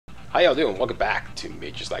How y'all doing? Welcome back to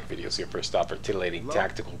MajorSlackVideos, your first stop for titillating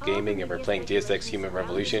tactical gaming, and we're playing Deus Ex Human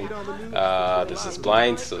Revolution. This is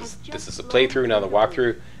blind, so this is a playthrough, not a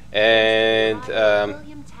walkthrough, and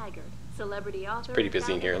it's pretty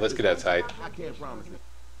busy in here. Let's get outside.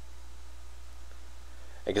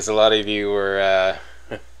 I guess a lot of you were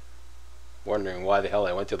wondering why the hell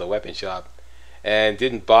I went to the weapon shop and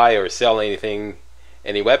didn't buy or sell anything,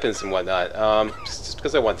 any weapons and whatnot. Just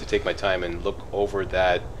because I wanted to take my time and look over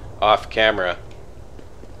that off camera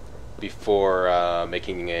before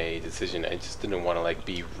making a decision. I just didn't want to like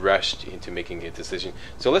be rushed into making a decision.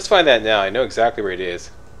 So let's find that now. I know exactly where it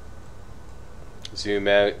is. Zoom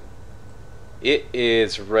out. It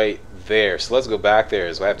is right there. So let's go back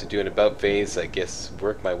there. So I have to do an about phase, I guess,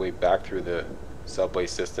 work my way back through the subway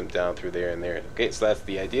system down through there and there. Okay, so that's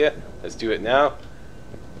the idea. Let's do it now.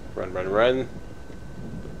 Run, run, run.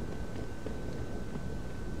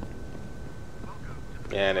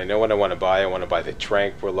 And I know what I want to buy. I want to buy the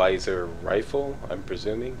Tranquillizer Rifle, I'm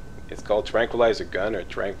presuming. It's called Tranquilizer Gun or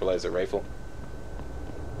Tranquilizer Rifle.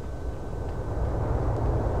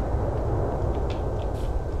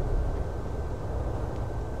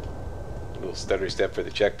 A little stutter step for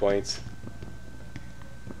the checkpoints.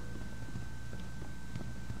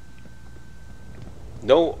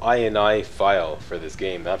 No INI file for this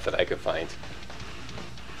game, not that I could find.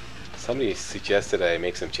 Somebody suggested I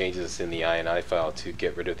make some changes in the INI file to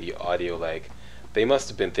get rid of the audio lag. They must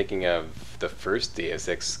have been thinking of the first Deus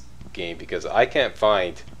Ex game, because I can't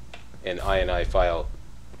find an INI file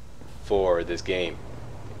for this game.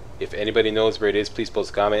 If anybody knows where it is, please post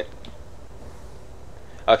a comment.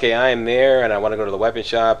 Okay, I am there and I want to go to the weapon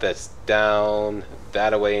shop. That's down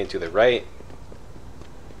that away and to the right.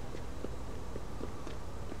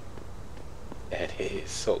 And it is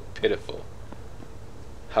so pitiful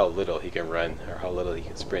how little he can run, or how little he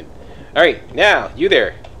can sprint. Alright, now, you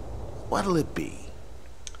there. What'll it be?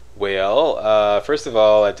 Well, first of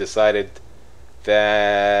all, I've decided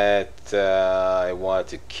that I want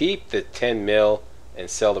to keep the 10 mil and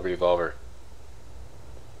sell the revolver.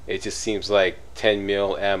 It just seems like 10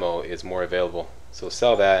 mil ammo is more available. So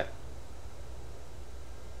sell that.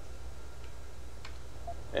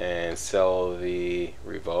 And sell the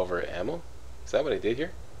revolver ammo. Is that what I did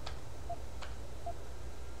here?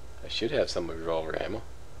 I should have some revolver ammo.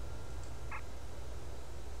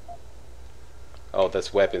 Oh,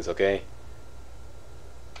 that's weapons, okay.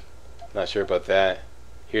 Not sure about that.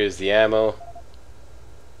 Here's the ammo.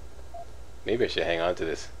 Maybe I should hang on to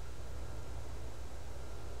this.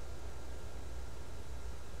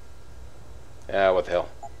 Ah, what the hell.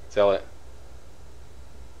 Sell it.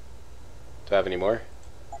 Do I have any more?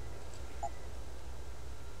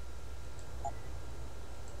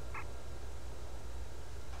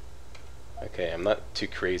 Okay, I'm not too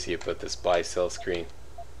crazy about this buy-sell screen.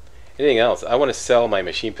 Anything else? I want to sell my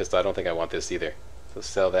machine pistol. I don't think I want this either. So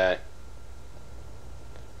sell that.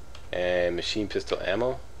 And machine pistol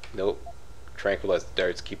ammo? Nope. Tranquilizer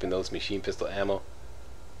darts, keeping those. Machine pistol ammo.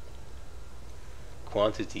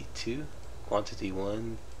 Quantity 2, quantity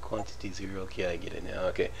 1, quantity 0. Okay, I get it now.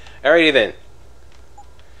 Okay. Alrighty then.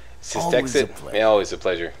 Just exit. Yeah, always a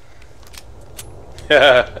pleasure.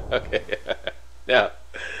 Okay. Now.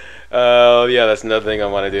 Oh, yeah, that's another thing I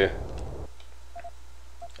want to do.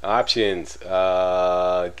 Options.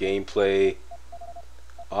 Gameplay.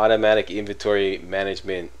 Automatic inventory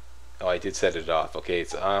management. Oh, I did set it off. Okay,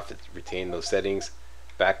 it's off. Retain those settings.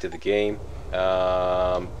 Back to the game.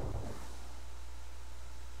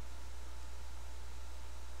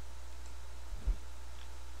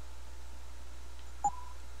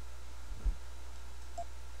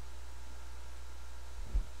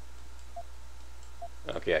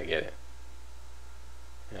 Okay, I get it.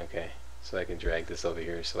 Okay, so I can drag this over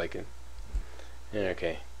here so I can...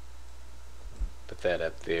 Okay. Put that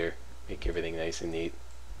up there. Make everything nice and neat.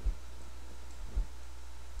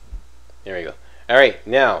 There we go. Alright,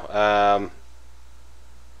 now,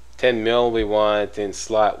 10 mil we want in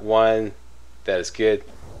slot 1. That is good.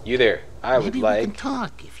 You there. I would like... Maybe we can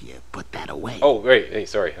talk if you put that away. Oh, right. Hey,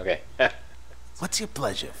 sorry. Okay. What's your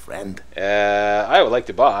pleasure, friend? I would like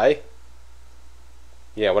to buy...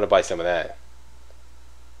 Yeah, I want to buy some of that.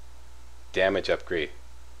 Damage upgrade.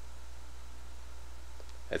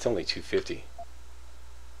 That's only 250.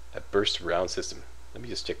 A burst round system. Let me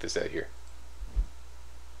just check this out here.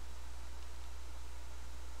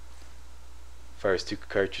 Fires 2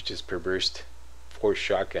 cartridges per burst. 4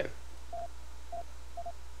 shotgun.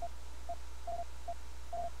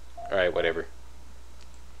 Alright, whatever.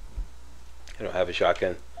 I don't have a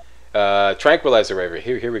shotgun. Tranquilizer Rifle.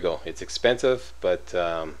 Here we go. It's expensive, but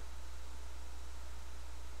I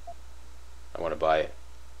want to buy it.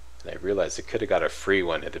 And I realized I could have got a free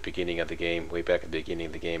one at the beginning of the game, way back at the beginning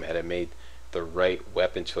of the game, had I made the right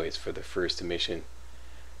weapon choice for the first mission.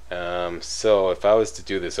 So if I was to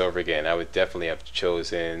do this over again, I would definitely have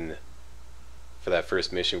chosen for that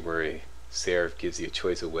first mission where Seraph gives you a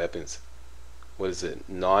choice of weapons. What is it?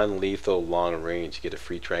 Non-lethal long range. You get a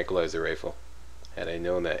free Tranquillizer Rifle. Had I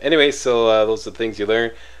known that. Anyway, so those are the things you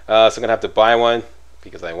learn. So I'm going to have to buy one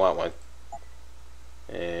because I want one.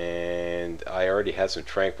 And I already have some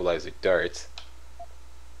Tranquilizer darts.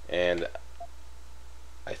 And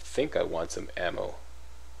I think I want some ammo.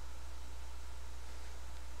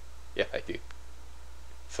 Yeah, I do.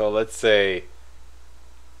 So let's say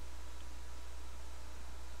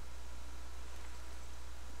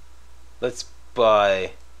let's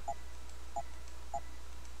buy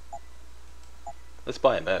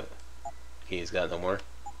him out. Okay, he's got no more.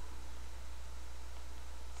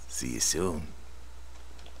 See you soon.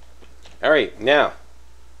 Alright, now.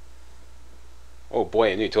 Oh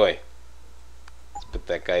boy, a new toy. Let's put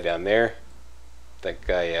that guy down there. That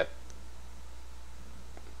guy up.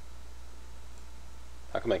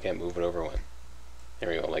 How come I can't move it over one? There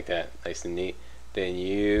we go, like that. Nice and neat. Then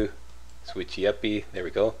you switchy uppy. There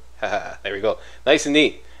we go. Haha, there we go. Nice and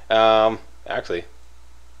neat. Actually,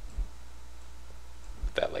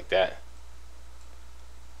 put that like that.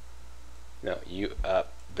 No, you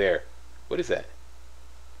up there. What is that?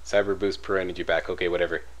 Cyber boost per energy back. Okay,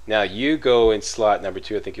 whatever. Now you go in slot number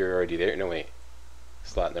 2. I think you're already there. No, wait.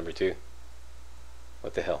 Slot number 2.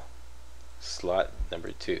 What the hell? Slot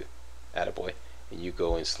number 2. Attaboy. And you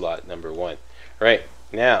go in slot number 1. Right,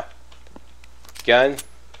 now gun,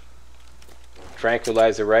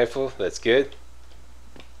 Tranquilizer Rifle, that's good.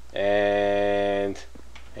 And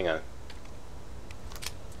hang on,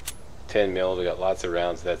 10 mil, we got lots of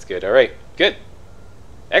rounds, that's good. Alright, good,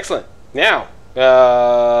 excellent. Now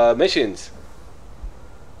missions.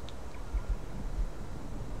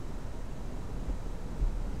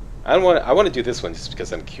 I want to do this one just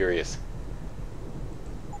because I'm curious.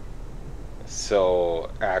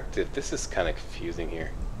 So active. This is kind of confusing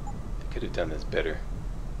here. I could have done this better.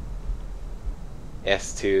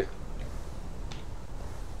 S2.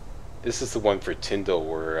 This is the one for Tyndall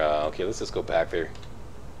where, okay, let's just go back there.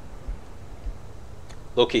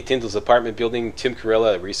 Locate Tyndall's apartment building. Tim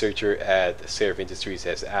Carella, a researcher at Seraph Industries,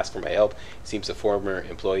 has asked for my help. It seems a former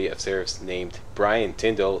employee of Seraph's named Brian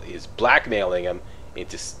Tyndall is blackmailing him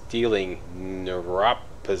into stealing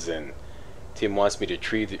neuropazin. Tim wants me to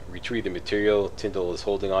retrieve the material Tyndall is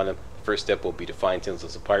holding on him. The first step will be to find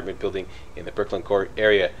Tyndall's apartment building in the Brooklyn Court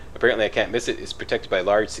area. Apparently I can't miss it. It's protected by a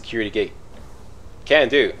large security gate. Can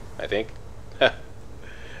do, I think.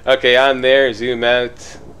 Okay, on there, zoom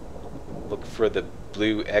out. Look for the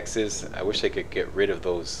blue X's. I wish I could get rid of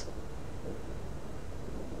those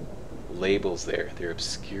labels there. They're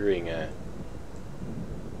obscuring.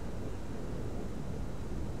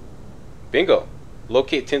 Bingo!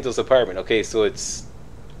 Locate Tyndall's apartment. Okay, so it's...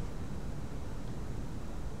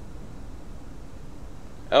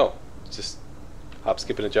 Oh, just hop,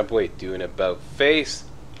 skip, and a jump away. Do an about face.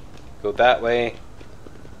 Go that way.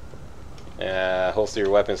 Holster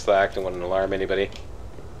your weapon slack. Don't want to alarm anybody.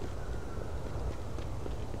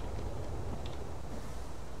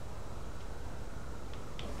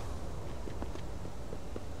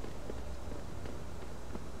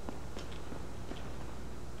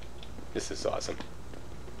 This is awesome.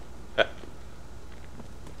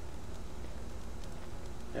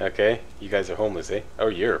 Okay, you guys are homeless, eh? Oh,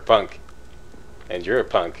 you're a punk. And you're a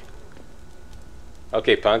punk.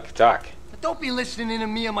 Okay, punk, talk. Don't be listening to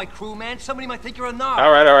me and my crew, man. Somebody might think you're a knob.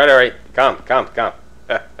 Alright, alright, alright. Calm.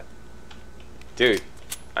 Dude,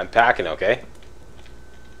 I'm packing, okay? I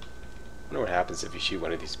wonder what happens if you shoot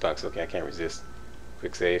one of these punks. Okay, I can't resist.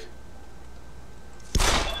 Quick save.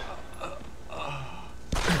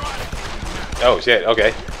 Oh, shit,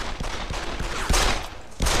 okay.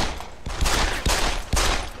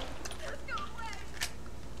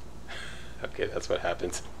 Okay, that's what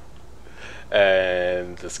happens.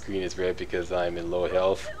 And the screen is red because I'm in low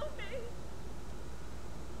health.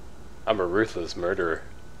 I'm a ruthless murderer.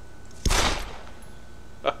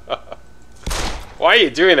 Why are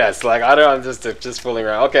you doing that, Slack? I don't know, I'm just fooling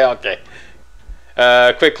around. Okay.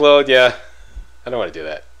 Quick load, yeah. I don't want to do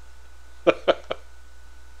that.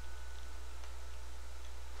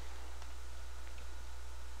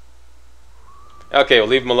 Okay, we'll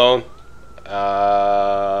leave him alone.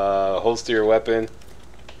 Holster your weapon.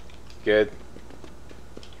 Good.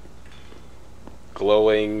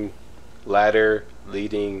 Glowing ladder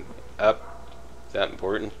leading up. Is that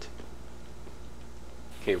important?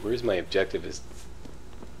 Okay, where's my objective? Is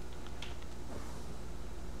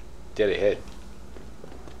dead ahead.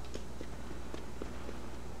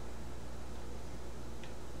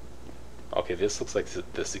 Okay, this looks like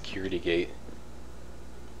the security gate.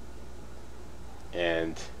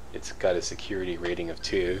 And it's got a security rating of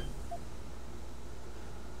 2.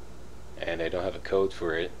 And I don't have a code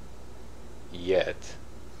for it yet.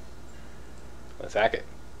 Let's hack it.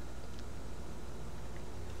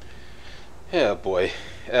 Oh boy.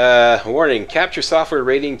 Warning, capture software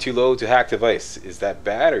rating too low to hack device. Is that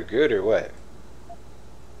bad or good or what?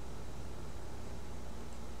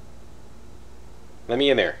 Let me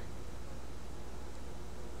in there.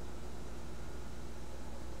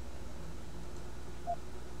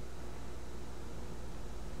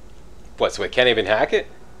 What, so I can't even hack it?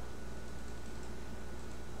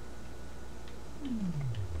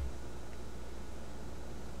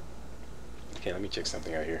 Okay, let me check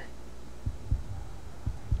something out here.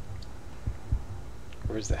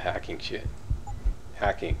 Where's the hacking shit?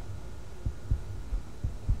 Hacking.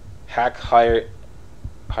 Hack higher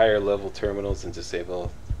level terminals and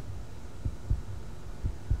disable.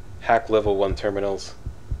 Hack level 1 terminals.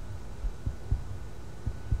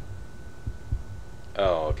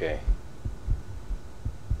 Oh, okay.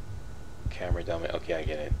 Camera dominant. Okay, I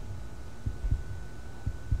get it.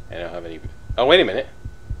 I don't have any. Oh, wait a minute.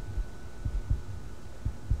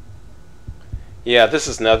 Yeah, this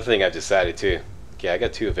is another thing I've decided too. Okay, I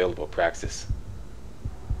got 2 available praxis.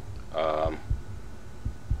 I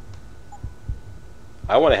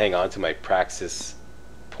want to hang on to my praxis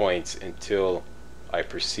points until I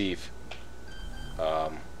perceive a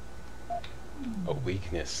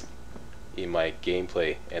weakness in my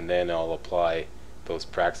gameplay, and then I'll apply those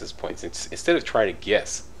praxis points instead of trying to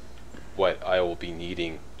guess what I will be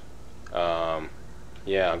needing.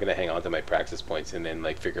 Yeah, I'm gonna hang on to my praxis points and then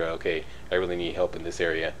like figure out, okay, I really need help in this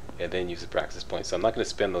area, and then use the praxis points. So I'm not gonna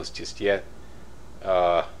spend those just yet.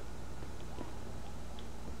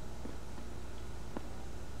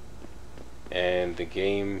 And the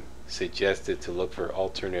game suggested to look for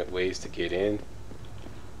alternate ways to get in.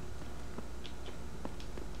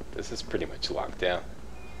 This is pretty much locked down.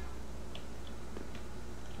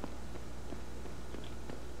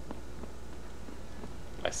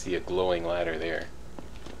 I see a glowing ladder there.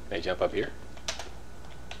 Can I jump up here?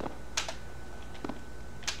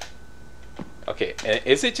 Okay, and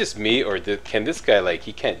is it just me, or can this guy, like,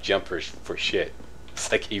 he can't jump for shit?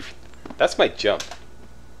 It's like that's my jump.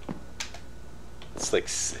 It's like,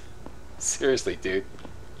 seriously, dude.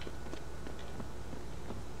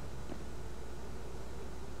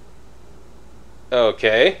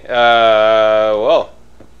 Okay, well,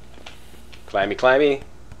 climby, climby.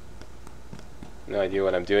 No idea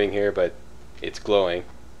what I'm doing here, but it's glowing.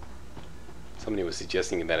 Somebody was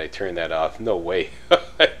suggesting that I turn that off. No way.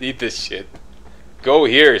 I need this shit. Go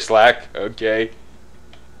here, Slack. Okay.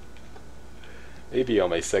 Maybe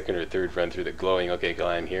on my 2nd or 3rd run through the glowing. Okay,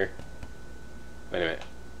 climb here. Wait a minute.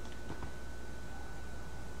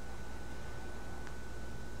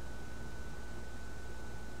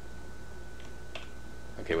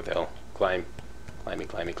 Okay, what the hell? Climb. Climby,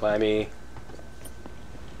 climby, climby.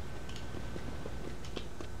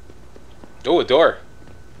 Oh, a door.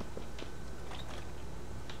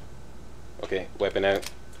 Okay, weapon out.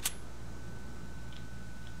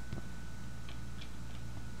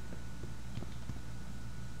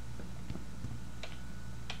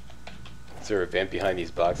 Is there a vent behind these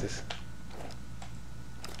boxes?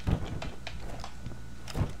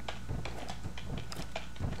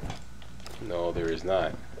 No, there is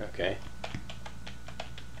not. Okay.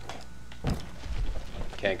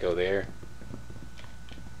 Can't go there.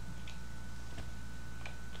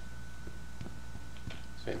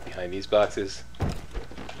 Vent behind these boxes.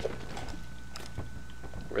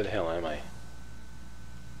 Where the hell am I?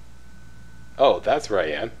 Oh, that's where I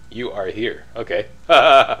am. You are here. Okay.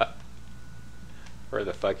 Where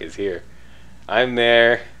the fuck is here? I'm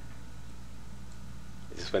there.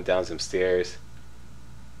 I just went down some stairs.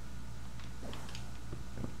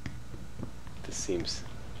 This seems...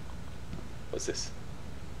 What's this?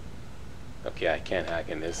 Okay, I can't hack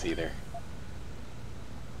in this either.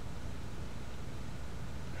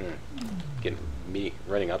 Getting me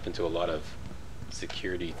running up into a lot of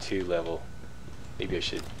security 2 level. Maybe I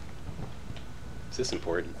should... Is this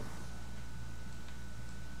important?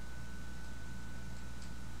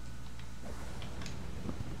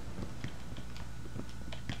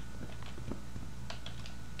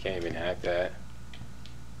 Can't even hack that.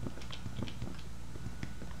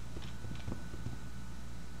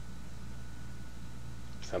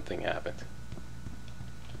 Something happened.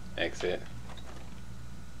 Exit.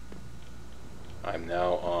 I'm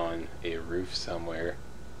now on a roof somewhere.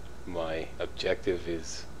 My objective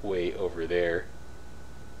is way over there.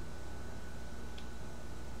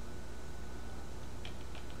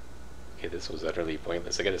 Okay, this was utterly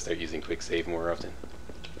pointless. I gotta start using quick save more often.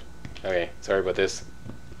 Okay, sorry about this.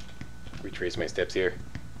 Retrace my steps here.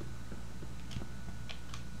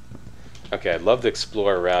 Okay, I'd love to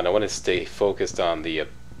explore around. I want to stay focused on the,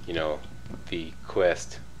 you know, the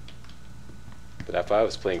quest. But if I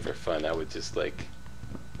was playing for fun, I would just like...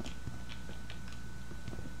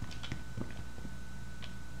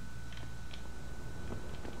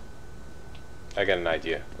 I got an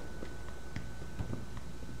idea.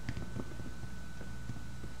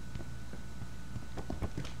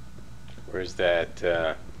 Where's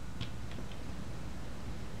that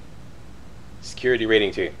security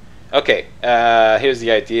rating 2? Okay, here's the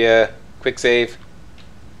idea. Quick save.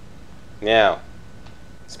 Now,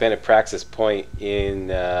 spend a praxis point in,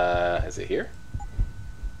 is it here?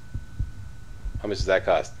 How much does that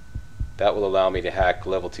cost? That will allow me to hack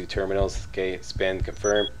level 2 terminals. Okay, spend,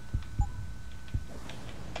 confirm.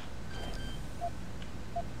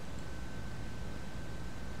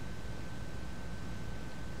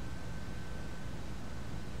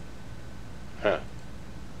 Huh.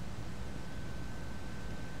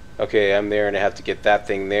 Okay, I'm there and I have to get that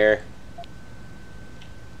thing there.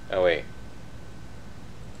 Oh wait.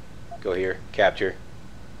 Go here, capture.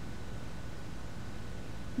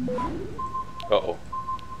 Uh-oh.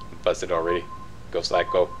 Busted already. Go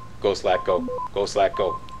Slack, go. Go Slack, go. Go Slack,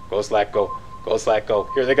 go. Go Slack, go. Go Slack, go.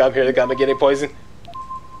 Here they come, I'm getting poisoned.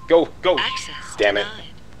 Go, go. Access Damn it. denied.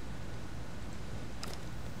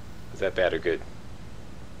 Is that bad or good?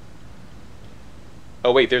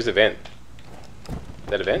 Oh wait, there's a vent. Is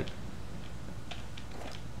that a vent?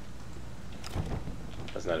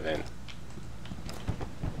 That's not a vent.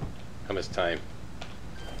 How much time?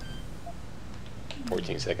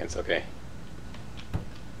 14 seconds, okay.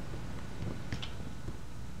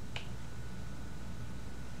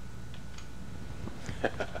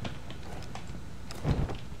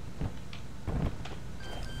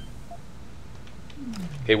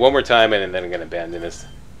 Okay, one more time and then I'm gonna abandon this.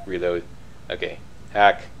 Reload. Okay.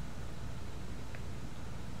 Hack.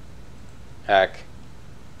 Hack.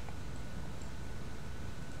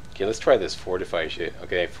 Okay, let's try this fortify shit.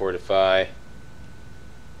 Okay, fortify.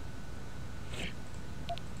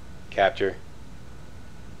 Capture.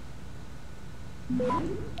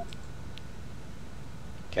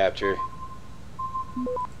 Capture.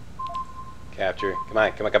 Capture. Come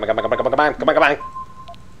on, come on, come on, come on, come on, come on, come on, come on, come on.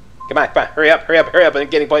 Come on, come on, hurry up, hurry up, hurry up. I'm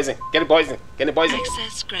getting poisoned, getting poisoned, getting poisoned.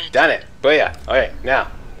 Access granted. Done it. Booyah. Alright, now.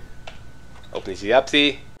 Open the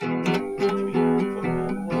upsy. What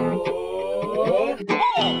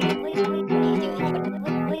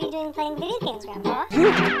are you doing playing video games, Grandpa?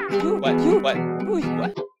 What? What?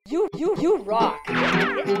 What?